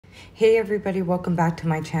Hey everybody, welcome back to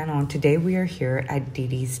my channel, and today we are here at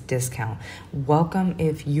Didi's Discount. Welcome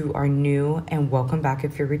if you are new and welcome back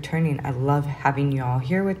if you're returning. I love having you all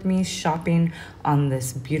here with me shopping on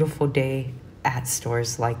this beautiful day at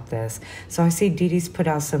stores like this. So I see Didi's put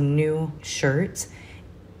out some new shirts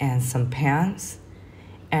and some pants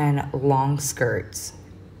and long skirts,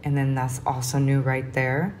 and then that's also new right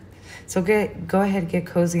there. So go ahead, get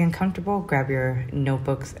cozy and comfortable, grab your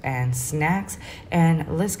notebooks and snacks,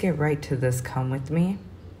 and let's get right to this. Come with me.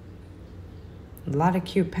 A lot of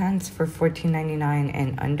cute pants for $14.99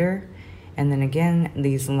 and under. And then again,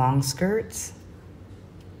 these long skirts,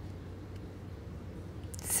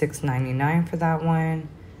 $6.99 for that one,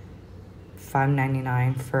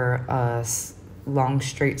 $5.99 for a long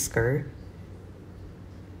straight skirt.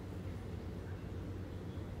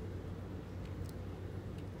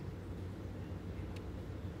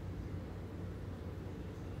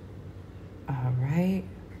 All right.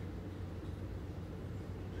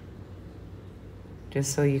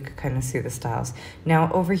 Just so you could kind of see the styles.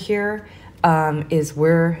 Now over here is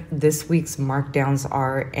where this week's markdowns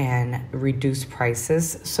are and reduced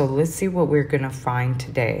prices. So let's see what we're gonna find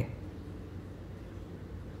today.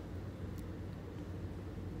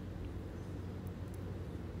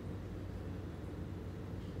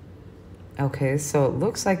 Okay, so it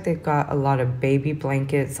looks like they've got a lot of baby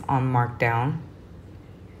blankets on markdown.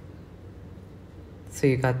 So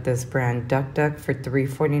you got this brand Duck Duck for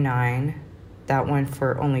 $3.49. That one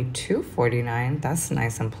for only $2.49. That's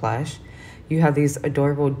nice and plush. You have these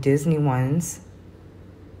adorable Disney ones.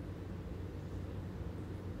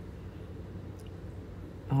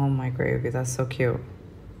 Oh my gravy, that's so cute.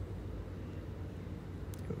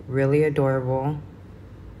 Really adorable.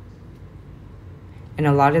 And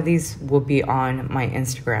a lot of these will be on my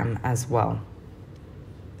Instagram as well.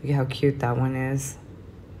 Look at how cute that one is.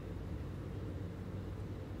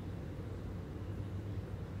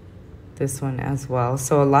 This one as well.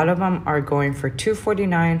 So a lot of them are going for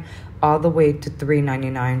 $2.49 all the way to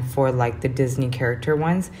 $3.99 for like the Disney character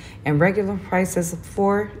ones, and regular prices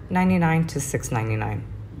 $4.99 to $6.99.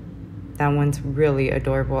 That one's really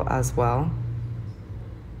adorable as well.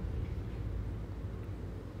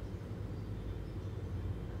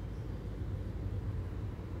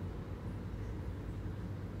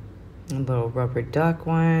 A little rubber duck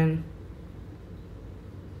one.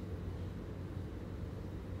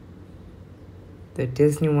 The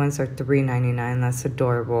Disney ones are $3.99. That's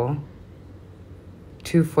adorable.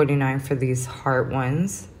 $2.49 for these heart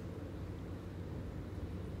ones.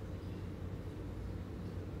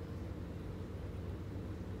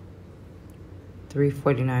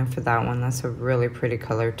 $3.49 for that one. That's a really pretty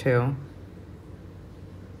color too.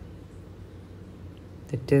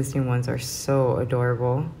 The Disney ones are so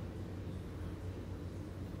adorable.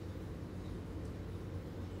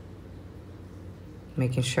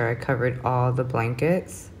 Making sure I covered all the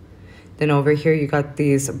blankets. Then over here you got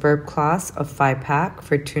these burp cloths, a 5-pack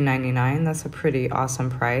for $2.99. That's a pretty awesome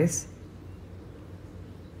price.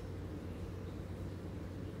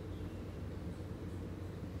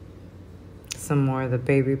 Some more of the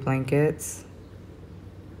baby blankets.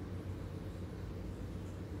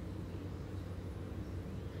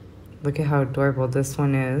 Look at how adorable this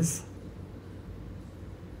one is.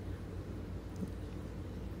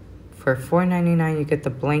 For $4.99, you get the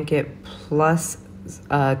blanket plus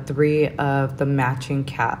 3 of the matching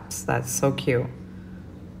caps. That's so cute.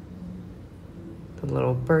 The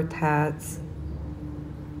little birth hats.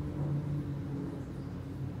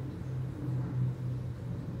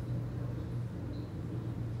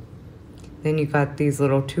 Then you got these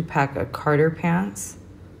little 2-pack of Carter pants.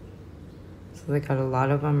 So they got a lot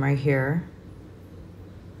of them right here.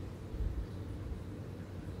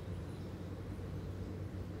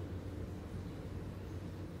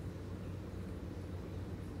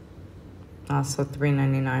 Also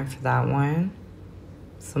 $3.99 for that one.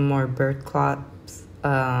 Some more birth cloths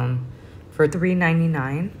for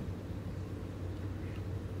 $3.99.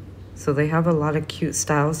 So they have a lot of cute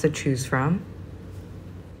styles to choose from.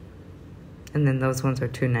 And then those ones are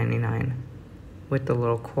 $2.99 with the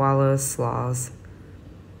little koala sloths.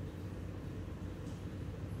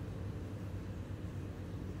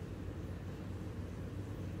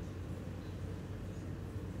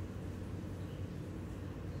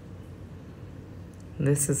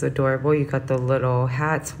 This is adorable. You got the little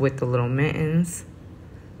hats with the little mittens.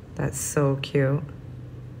 That's so cute.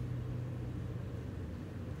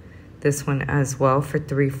 This one as well for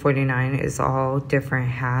 $3.49 is all different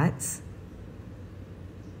hats.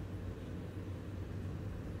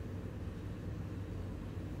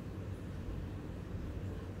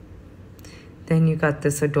 Then you got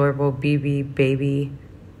this adorable BB baby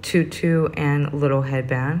tutu and little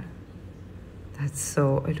headband. That's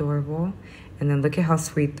so adorable. And then look at how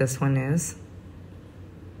sweet this one is.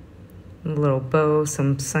 A little bow,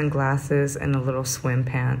 some sunglasses, and a little swim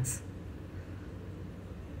pants.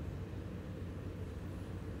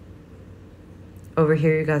 Over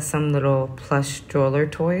here you got some little plush stroller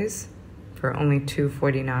toys for only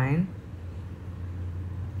 $2.49.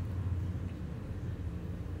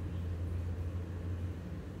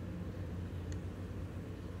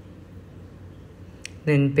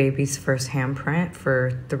 Then baby's first handprint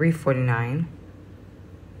for $3.49.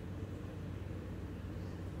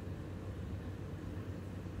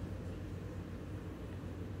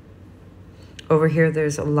 Over here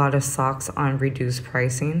there's a lot of socks on reduced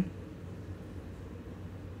pricing.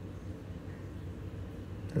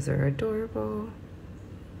 Those are adorable.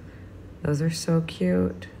 Those are so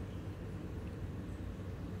cute.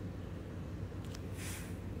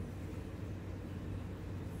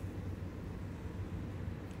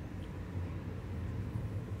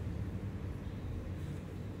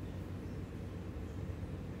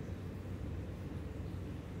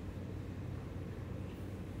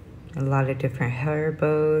 A lot of different hair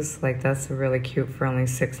bows. Like that's really cute for only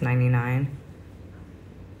 $6.99.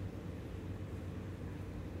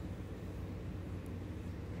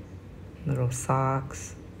 Little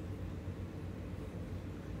socks.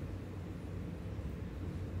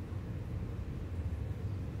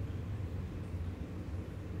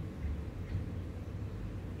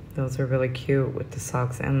 Those are really cute with the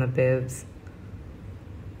socks and the bibs.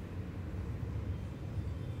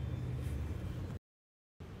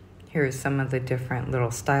 Here's some of the different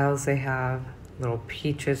little styles they have. Little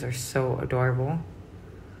peaches are so adorable.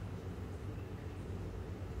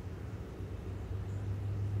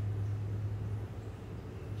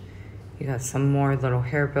 You got some more little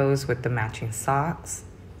hair bows with the matching socks.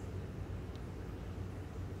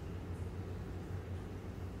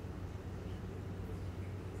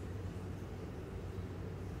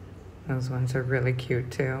 Those ones are really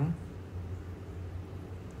cute too.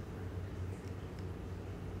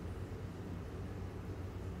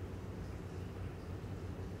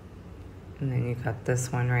 And then you got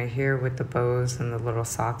this one right here with the bows and the little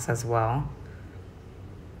socks as well.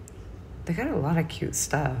 They got a lot of cute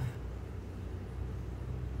stuff.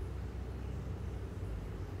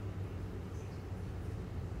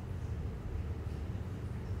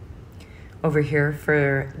 Over here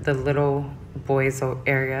for the little boys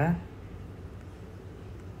area.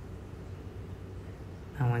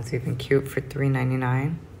 That one's even cute for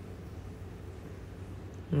 $3.99.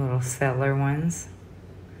 Little sailor ones.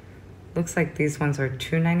 Looks like these ones are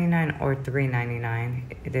 $2.99 or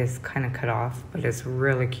 $3.99. It is kind of cut off, but it's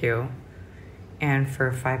really cute. And for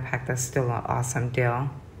a 5-pack, that's still an awesome deal.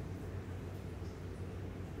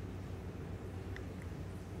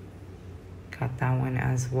 Got that one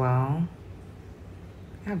as well.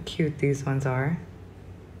 How cute these ones are.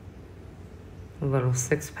 A little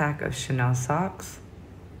 6-pack of Chanel socks.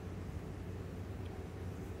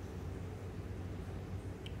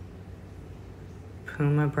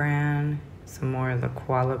 Puma brand. Some more of the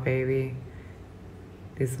Koala Baby.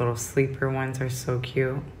 These little sleeper ones are so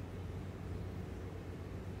cute.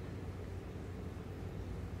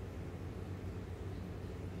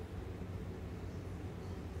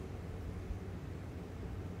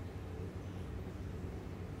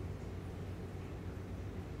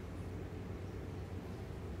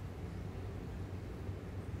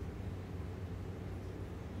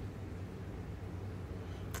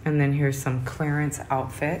 And then here's some clearance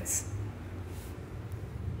outfits.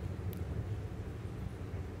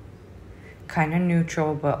 Kind of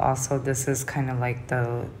neutral, but also this is kind of like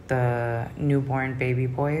the newborn baby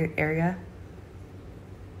boy area.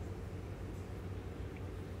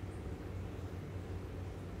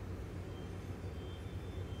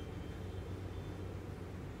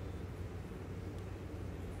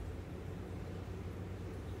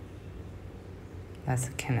 That's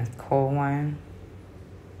a Kenneth Cole one.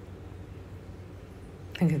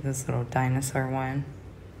 Look at this little dinosaur one.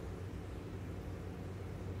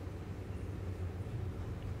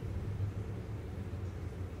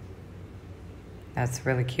 That's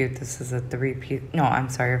really cute. This is a 3-piece, no, I'm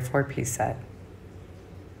sorry, a 4-piece set.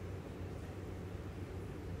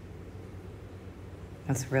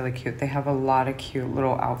 That's really cute. They have a lot of cute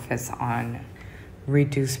little outfits on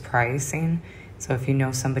reduced pricing. So if you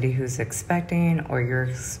know somebody who's expecting or you're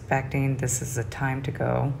expecting, this is the time to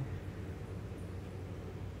go.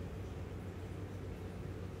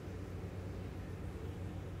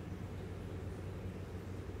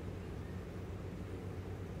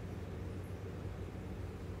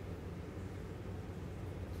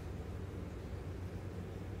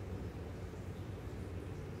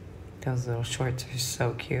 Those little shorts are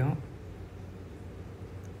so cute.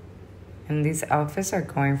 And these outfits are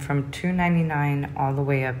going from $2.99 all the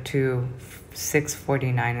way up to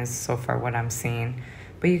 $6.49 is so far what I'm seeing.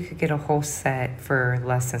 But you could get a whole set for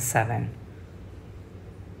less than $7.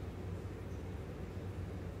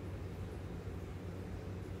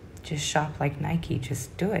 Just shop like Nike.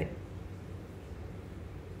 Just do it.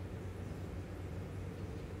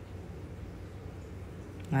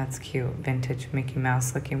 That's cute. Vintage Mickey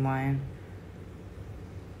Mouse looking one.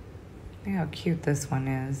 Look how cute this one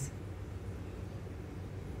is.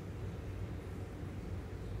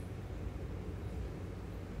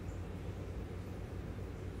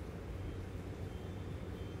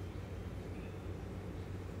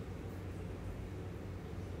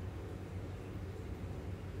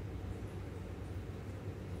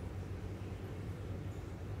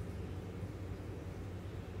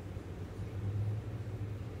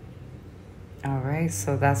 All right,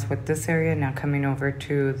 so that's with this area. Now coming over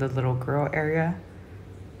to the little girl area.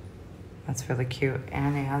 That's really cute.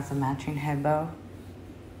 And it has a matching head bow.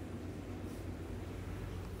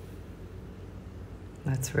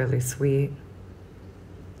 That's really sweet.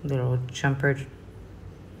 Little jumper.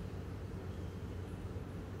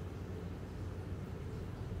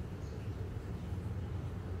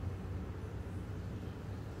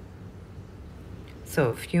 So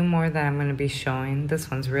a few more that I'm going to be showing. This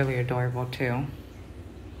one's really adorable too.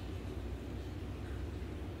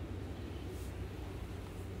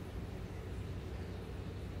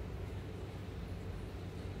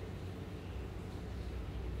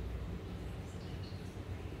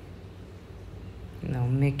 The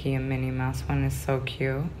Mickey and Minnie Mouse one is so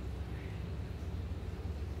cute.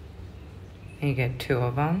 And you get 2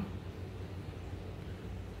 of them.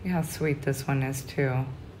 Look how sweet this one is too.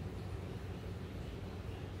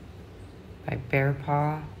 By Bear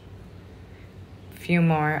Paw. A few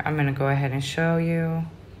more I'm gonna go ahead and show you.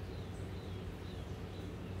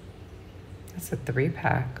 That's a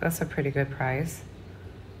 3-pack. That's a pretty good price.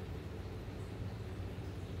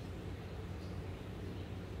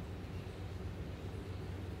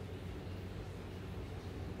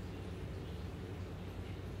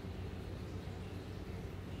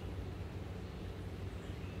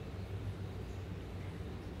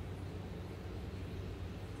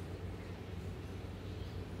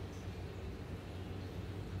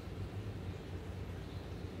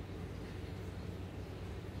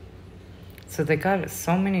 So they got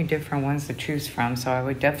so many different ones to choose from. So I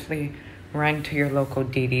would definitely run to your local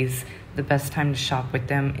Didi's. The best time to shop with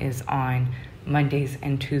them is on Mondays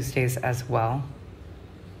and Tuesdays as well.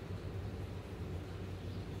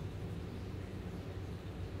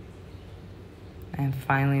 And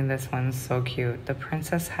finally, this one's so cute. The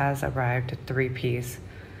princess has arrived, a 3-piece.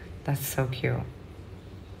 That's so cute.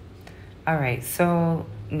 All right, so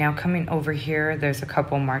now coming over here, there's a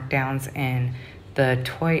couple markdowns in the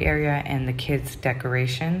toy area and the kids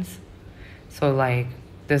decorations. So like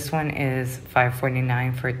this one is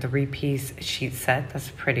 $5.49 for a 3-piece sheet set. That's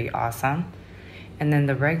pretty awesome. And then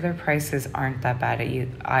the regular prices aren't that bad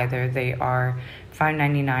either. They are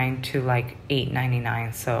 $5.99 to like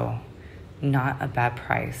 $8.99, so not a bad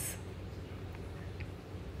price.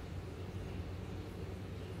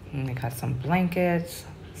 And they got some blankets,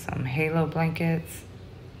 some halo blankets.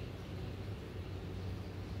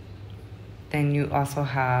 Then you also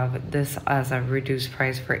have this as a reduced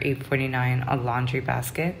price for $8.49, a laundry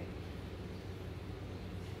basket.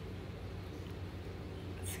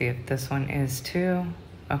 Let's see if this one is too.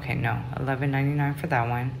 Okay, no, $11.99 for that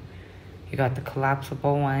one. You got the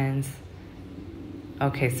collapsible ones.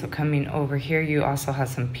 Okay, so coming over here, you also have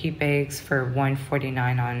some pea bags for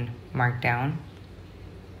 $1.49 on markdown.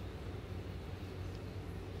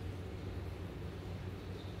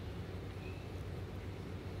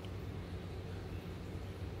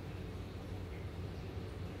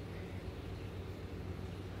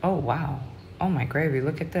 Oh, wow. Oh, my gravy.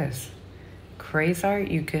 Look at this. Crazart,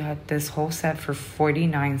 you got this whole set for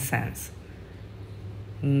 49 cents.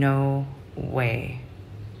 No way.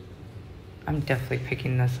 I'm definitely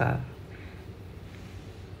picking this up.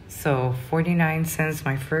 So 49 cents,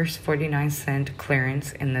 my first 49-cent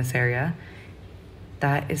clearance in this area.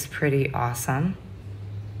 That is pretty awesome.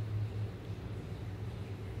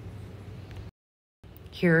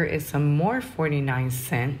 Here is some more 49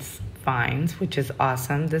 cents finds, which is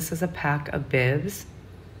awesome. This is a pack of bibs.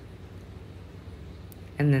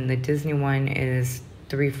 And then the Disney one is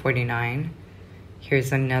 $3.49.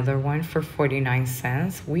 Here's another one for 49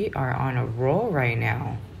 cents. We are on a roll right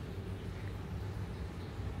now.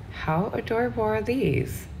 How adorable are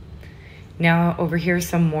these? Now over here,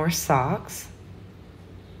 some more socks.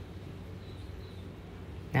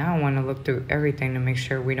 Now Now I want to look through everything to make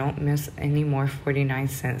sure we don't miss any more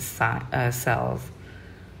 49-cent sales.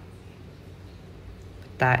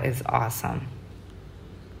 That is awesome.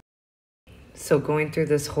 So going through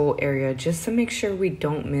this whole area just to make sure we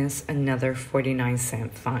don't miss another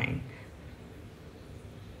 49-cent find.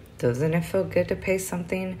 Doesn't it feel good to pay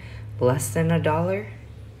something less than $1?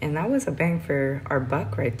 And that was a bang for our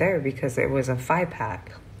buck right there because it was a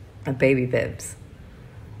 5-pack of baby bibs.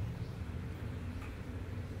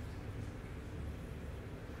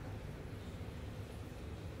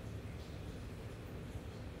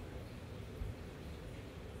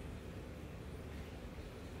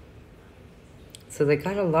 So they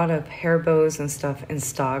got a lot of hair bows and stuff in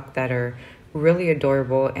stock that are really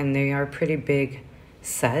adorable, and they are pretty big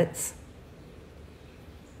sets.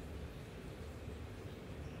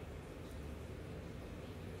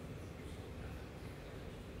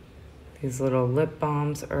 These little lip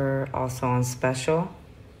balms are also on special.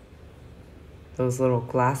 Those little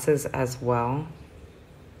glasses as well.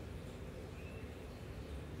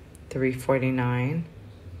 $3.49.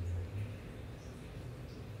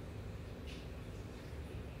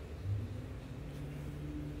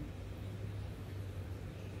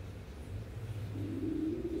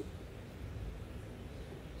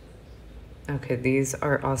 Okay, these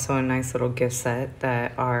are also a nice little gift set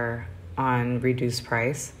that are on reduced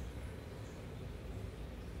price.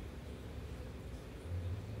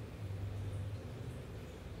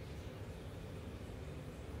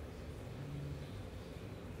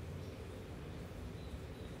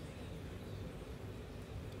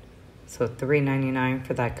 So $3.99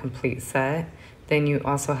 for that complete set. Then you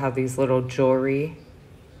also have these little jewelry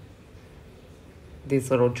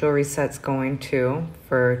sets going too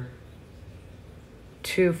for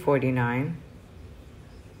 $2.49.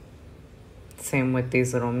 Same with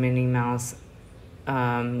these little Minnie Mouse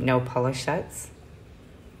nail polish sets.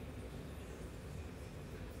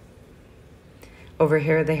 Over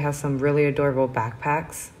here they have some really adorable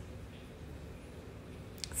backpacks.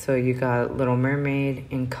 So you got Little Mermaid,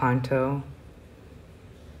 Encanto,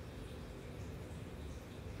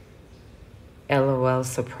 LOL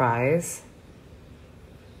Surprise,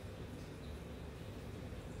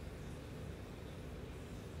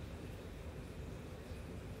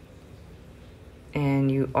 and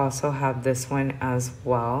you also have this one as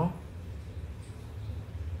well.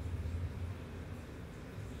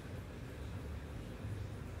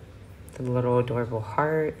 The little adorable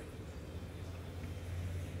heart.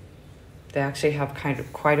 They actually have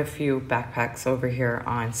quite a few backpacks over here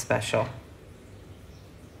on special.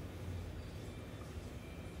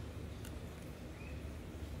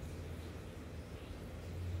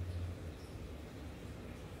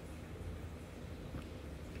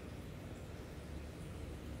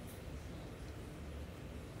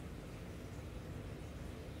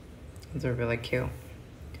 Those are really cute.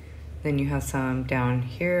 Then you have some down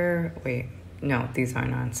here. Wait, no, these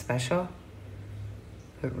aren't on special.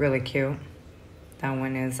 But really cute. That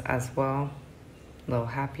one is as well. Little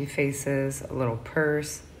happy faces, a little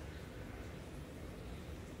purse.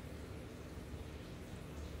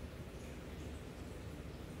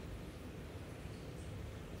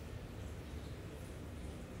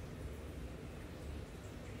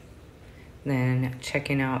 Then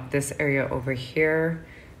checking out this area over here,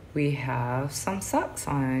 we have some socks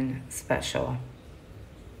on special.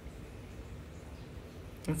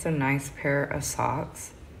 It's a nice pair of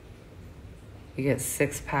socks. You get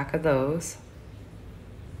 6-pack of those.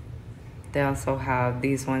 They also have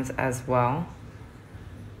these ones as well.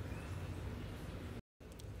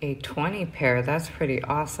 A 20 pair, that's pretty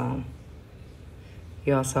awesome.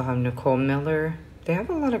 You also have Nicole Miller. They have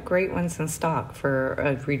a lot of great ones in stock for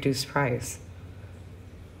a reduced price.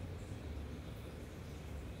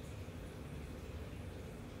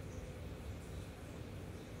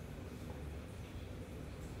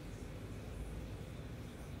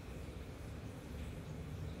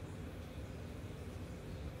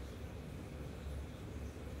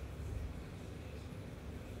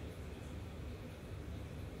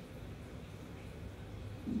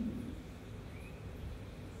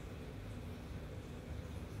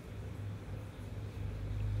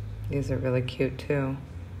 These are really cute too.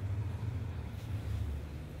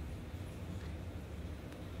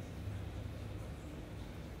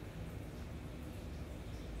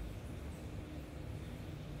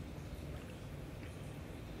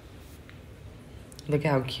 Look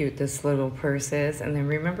how cute this little purse is. And then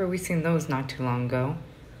remember, we seen those not too long ago.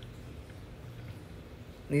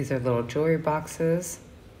 These are little jewelry boxes.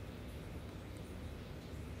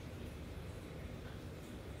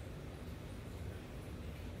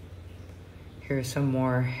 Here's some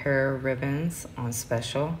more hair ribbons on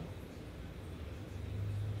special.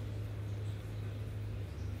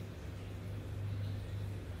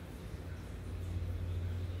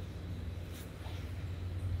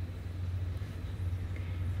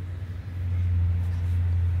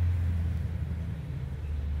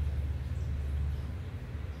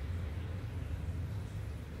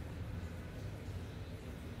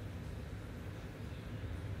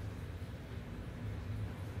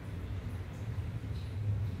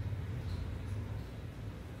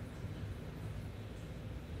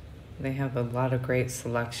 They have a lot of great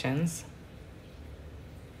selections.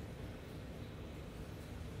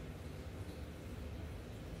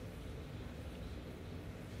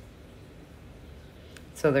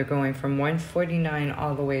 So they're going from $149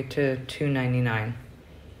 all the way to $299.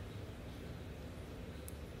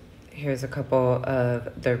 Here's a couple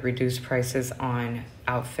of the reduced prices on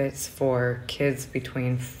outfits for kids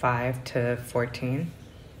between 5 to 14,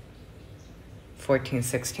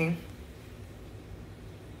 16.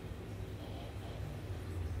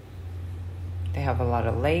 They have a lot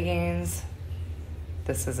of leggings.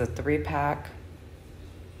 This is a 3-pack.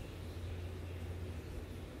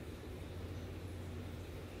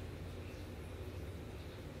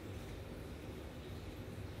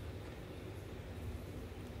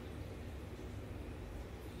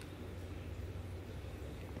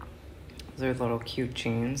 Those are little cute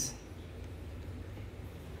jeans.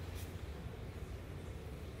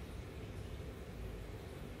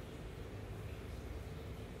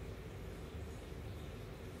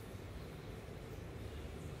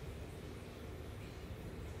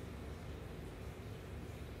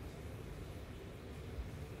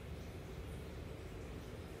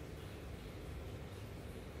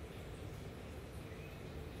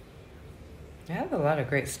 They have a lot of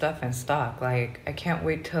great stuff in stock. Like, I can't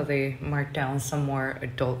wait till they mark down some more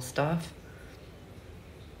adult stuff.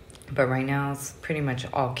 But right now, it's pretty much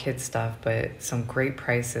all kid stuff, but some great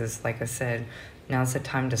prices. Like I said, now's the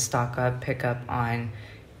time to stock up, pick up on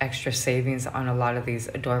extra savings on a lot of these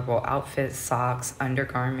adorable outfits, socks,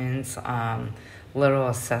 undergarments, little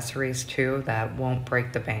accessories too that won't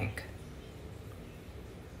break the bank.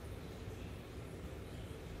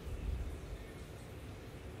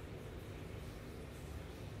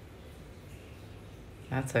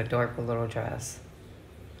 That's an adorable little dress.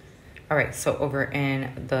 All right, so over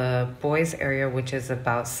in the boys area, which is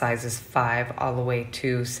about sizes 5 all the way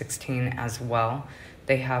to 16 as well,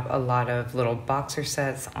 they have a lot of little boxer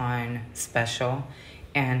sets on special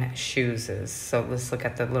and shoes. So let's look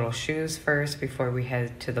at the little shoes first before we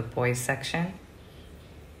head to the boys section.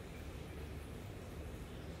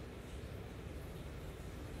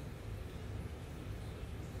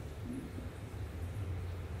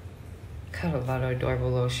 Got a lot of adorable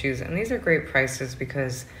little shoes, and these are great prices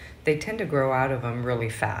because they tend to grow out of them really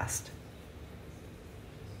fast.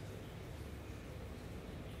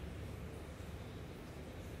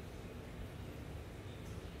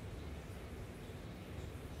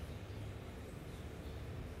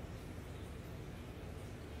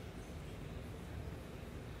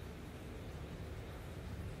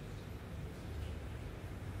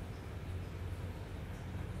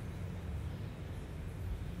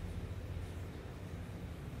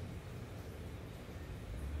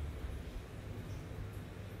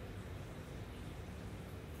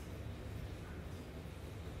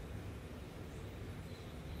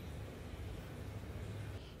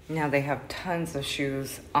 Now they have tons of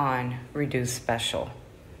shoes on reduced special,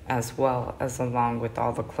 as well as along with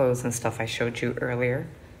all the clothes and stuff I showed you earlier.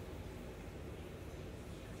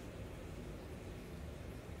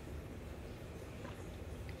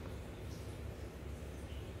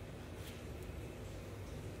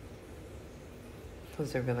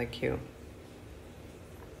 Those are really cute.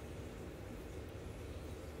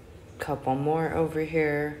 Couple more over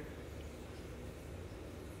here.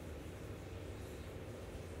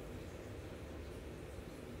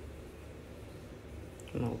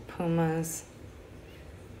 Little Pumas.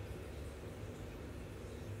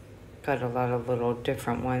 Got a lot of little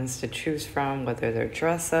different ones to choose from, whether they're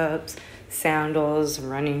dress ups, sandals,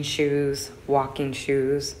 running shoes, walking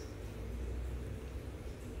shoes.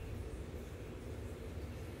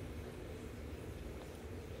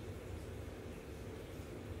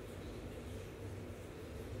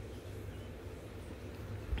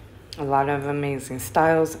 A lot of amazing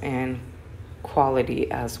styles and quality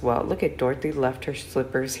as well. Look at Dorothy left her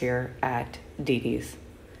slippers here at Didi's.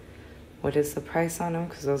 What is the price on them?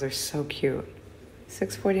 Because those are so cute.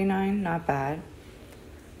 $6.49, not bad.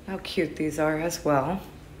 How cute these are as well.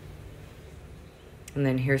 And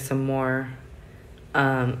then here's some more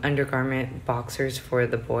undergarment boxers for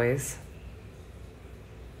the boys.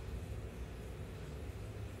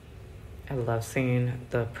 I love seeing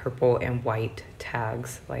the purple and white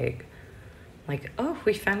tags. Like, oh,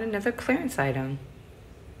 we found another clearance item.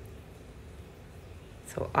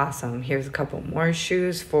 So awesome. Here's a couple more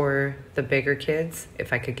shoes for the bigger kids,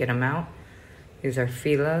 if I could get them out. These are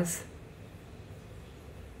Fila's.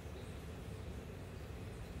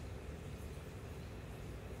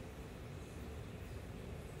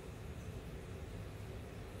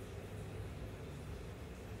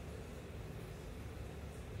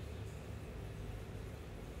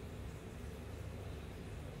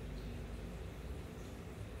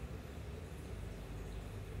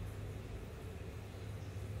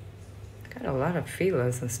 Got a lot of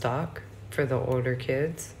Fila's in stock for the older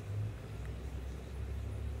kids.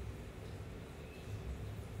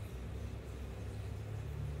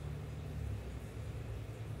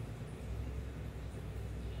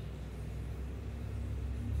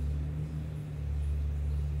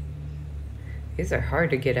 These are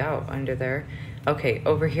hard to get out under there. Okay,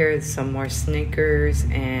 over here is some more sneakers,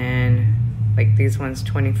 and like these ones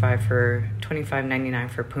 $25.99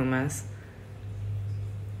 for Pumas.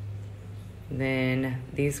 Then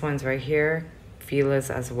these ones right here, Fila's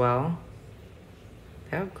as well.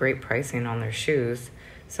 They have great pricing on their shoes.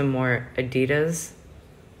 Some more Adidas.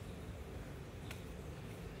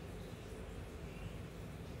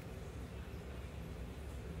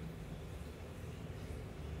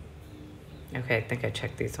 Okay, I think I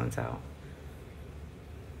checked these ones out.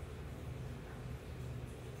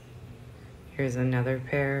 Here's another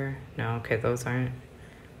pair. No, okay, those aren't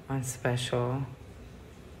on special.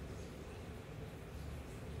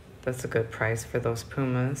 That's a good price for those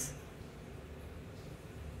Pumas.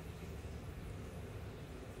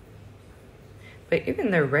 But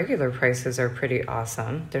even their regular prices are pretty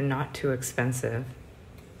awesome. They're not too expensive.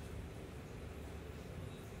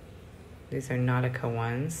 These are Nautica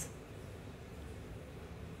ones.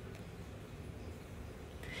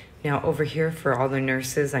 Now over here for all the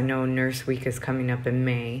nurses, I know Nurse Week is coming up in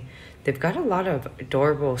May. They've got a lot of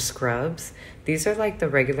adorable scrubs. These are like the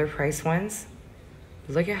regular price ones.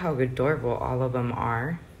 Look at how adorable all of them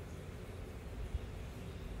are.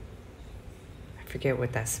 I forget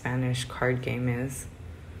what that Spanish card game is.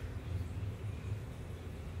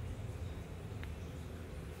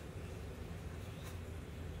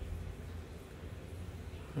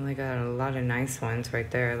 And they got a lot of nice ones right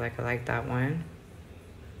there. Like, I like that one.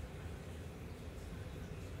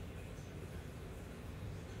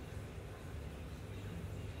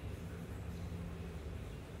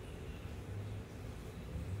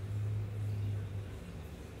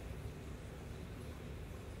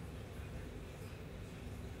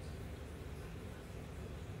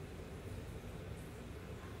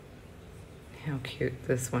 How cute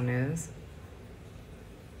this one is.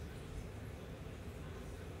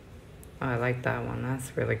 Oh, I like that one.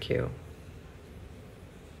 That's really cute.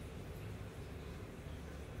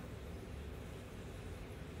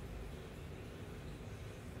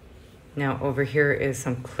 Now over here is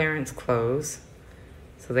some clearance clothes.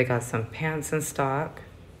 So they got some pants in stock.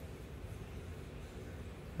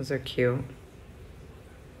 Those are cute.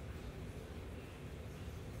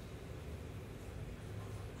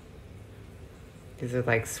 These are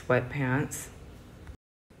like sweatpants.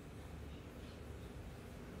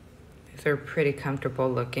 These are pretty comfortable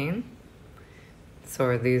looking. So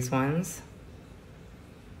are these ones.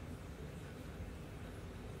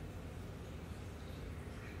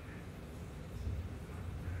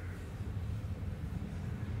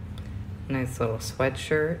 Nice little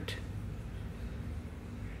sweatshirt.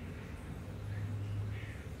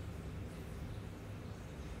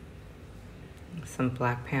 Some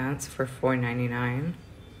black pants for $4.99.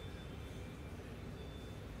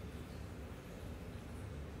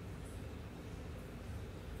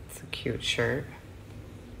 It's a cute shirt.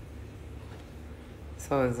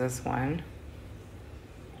 So is this one.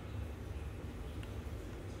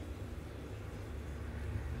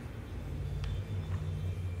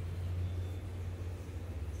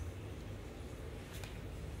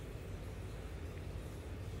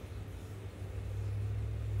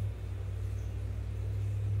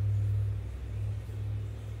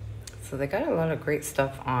 So they got a lot of great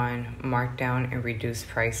stuff on markdown and reduced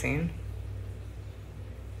pricing.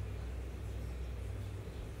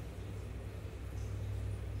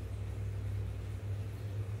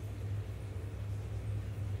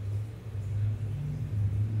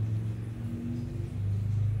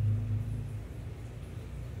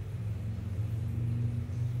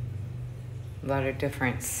 A lot of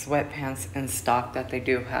different sweatpants in stock that they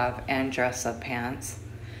do have, and dress-up pants.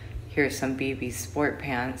 Here's some BB sport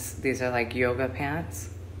pants. These are like yoga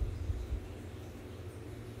pants.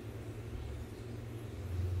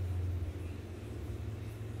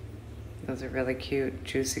 Those are really cute.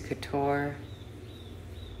 Juicy Couture.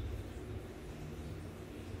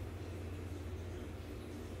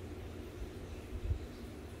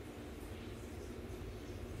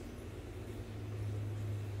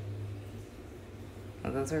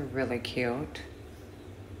 Oh, those are really cute.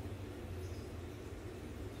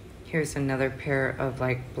 Here's another pair of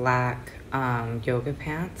like black yoga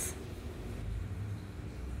pants.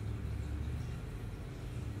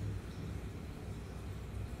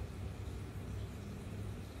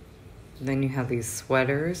 Then you have these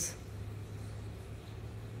sweaters.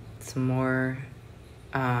 Some more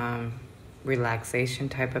relaxation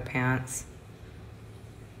type of pants.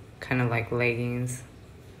 Kind of like leggings.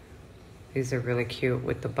 These are really cute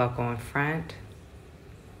with the buckle in front.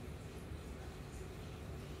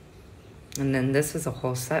 And then this is a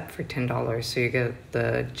whole set for $10. So you get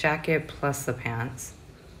the jacket plus the pants.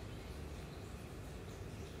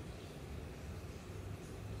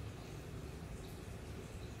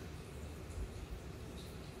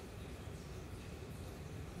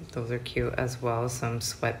 Those are cute as well. Some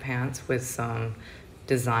sweatpants with some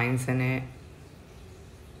designs in it.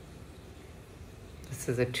 This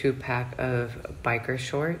is a 2-pack of biker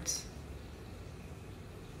shorts.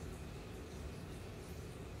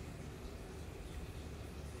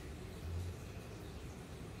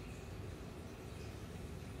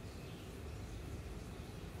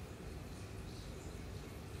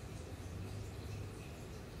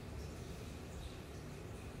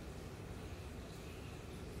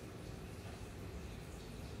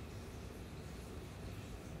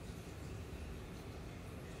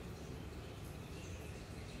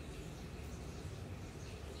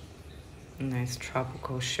 Nice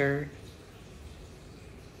tropical shirt.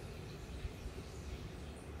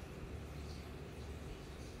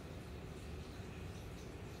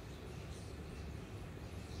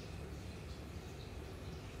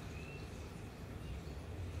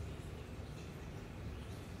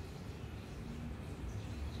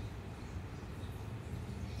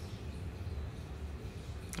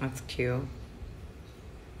 That's cute.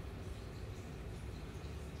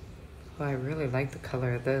 Oh, I really like the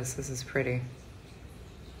color of this. This is pretty.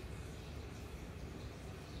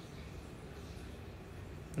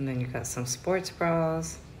 And then you got some sports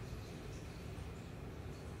bras.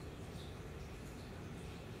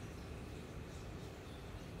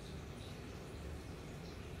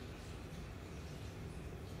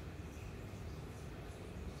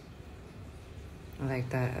 I like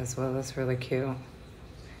that as well. That's really cute.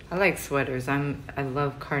 I like sweaters. I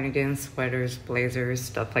love cardigans, sweaters, blazers,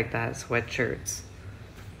 stuff like that, sweatshirts.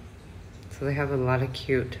 So they have a lot of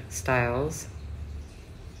cute styles.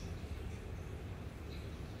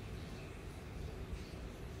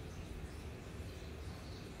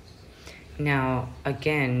 Now,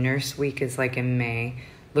 again, Nurse Week is like in May.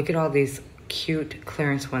 Look at all these cute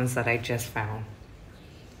clearance ones that I just found.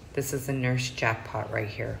 This is the Nurse Jackpot right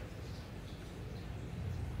here.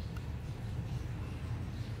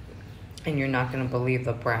 And you're not gonna believe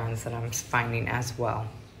the brands that I'm finding as well.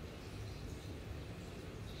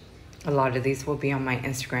 A lot of these will be on my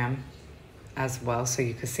Instagram as well, so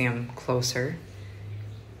you can see them closer.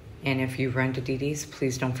 And if you run to DD's,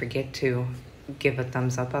 please don't forget to give a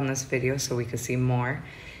thumbs up on this video so we can see more.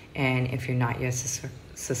 And if you're not yet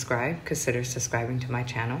subscribed, consider subscribing to my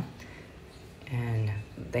channel. And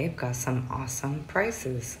they've got some awesome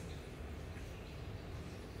prices.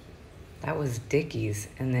 That was Dickies,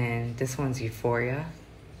 and then this one's Euphoria.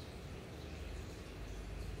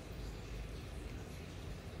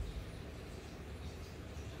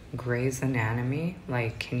 Grey's Anatomy,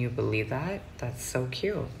 like, can you believe that? That's so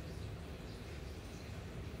cute.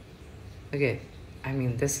 Look at, I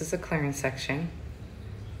mean, this is a clearance section.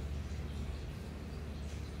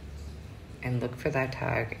 And look for that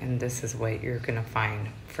tag, and this is what you're gonna find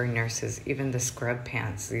for nurses. Even the scrub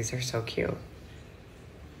pants, these are so cute.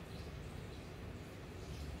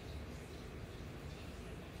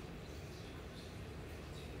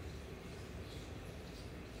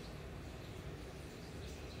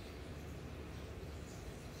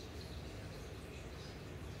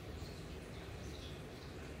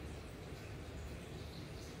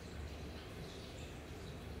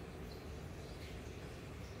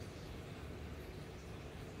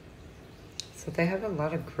 So they have a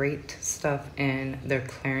lot of great stuff in their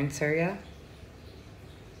clearance area.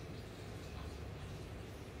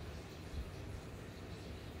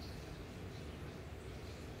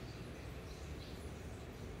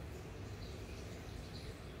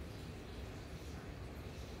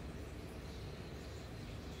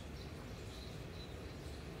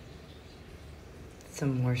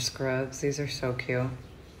 Some more scrubs. These are so cute.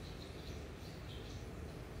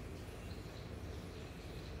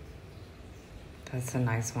 That's a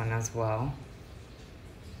nice one as well.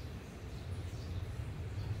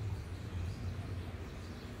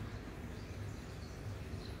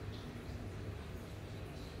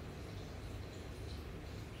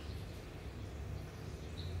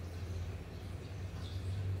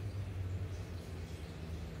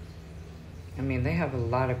 I mean, they have a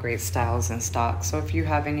lot of great styles in stock. So if you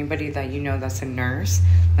have anybody that you know that's a nurse,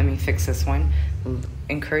 let me fix this one.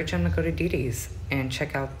 Encourage them to go to Didi's and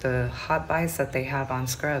check out the hot buys that they have on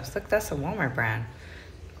scrubs. Look, that's a Walmart brand.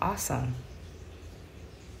 Awesome.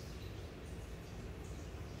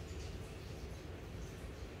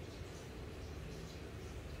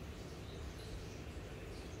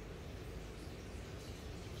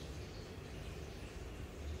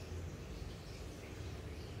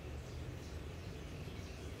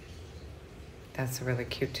 That's really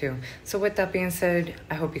cute too. So with that being said,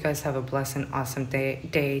 I hope you guys have a blessed and awesome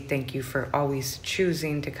day. Thank you for always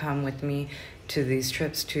choosing to come with me to these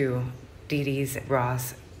trips to Didi's,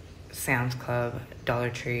 Ross, Sam's Club, Dollar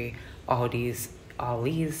Tree, Aldi's,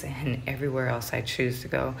 Ollie's, and everywhere else I choose to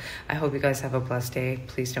go. I hope you guys have a blessed day.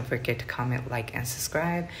 Please don't forget to comment, like, and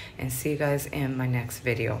subscribe. And see you guys in my next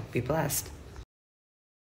video. Be blessed.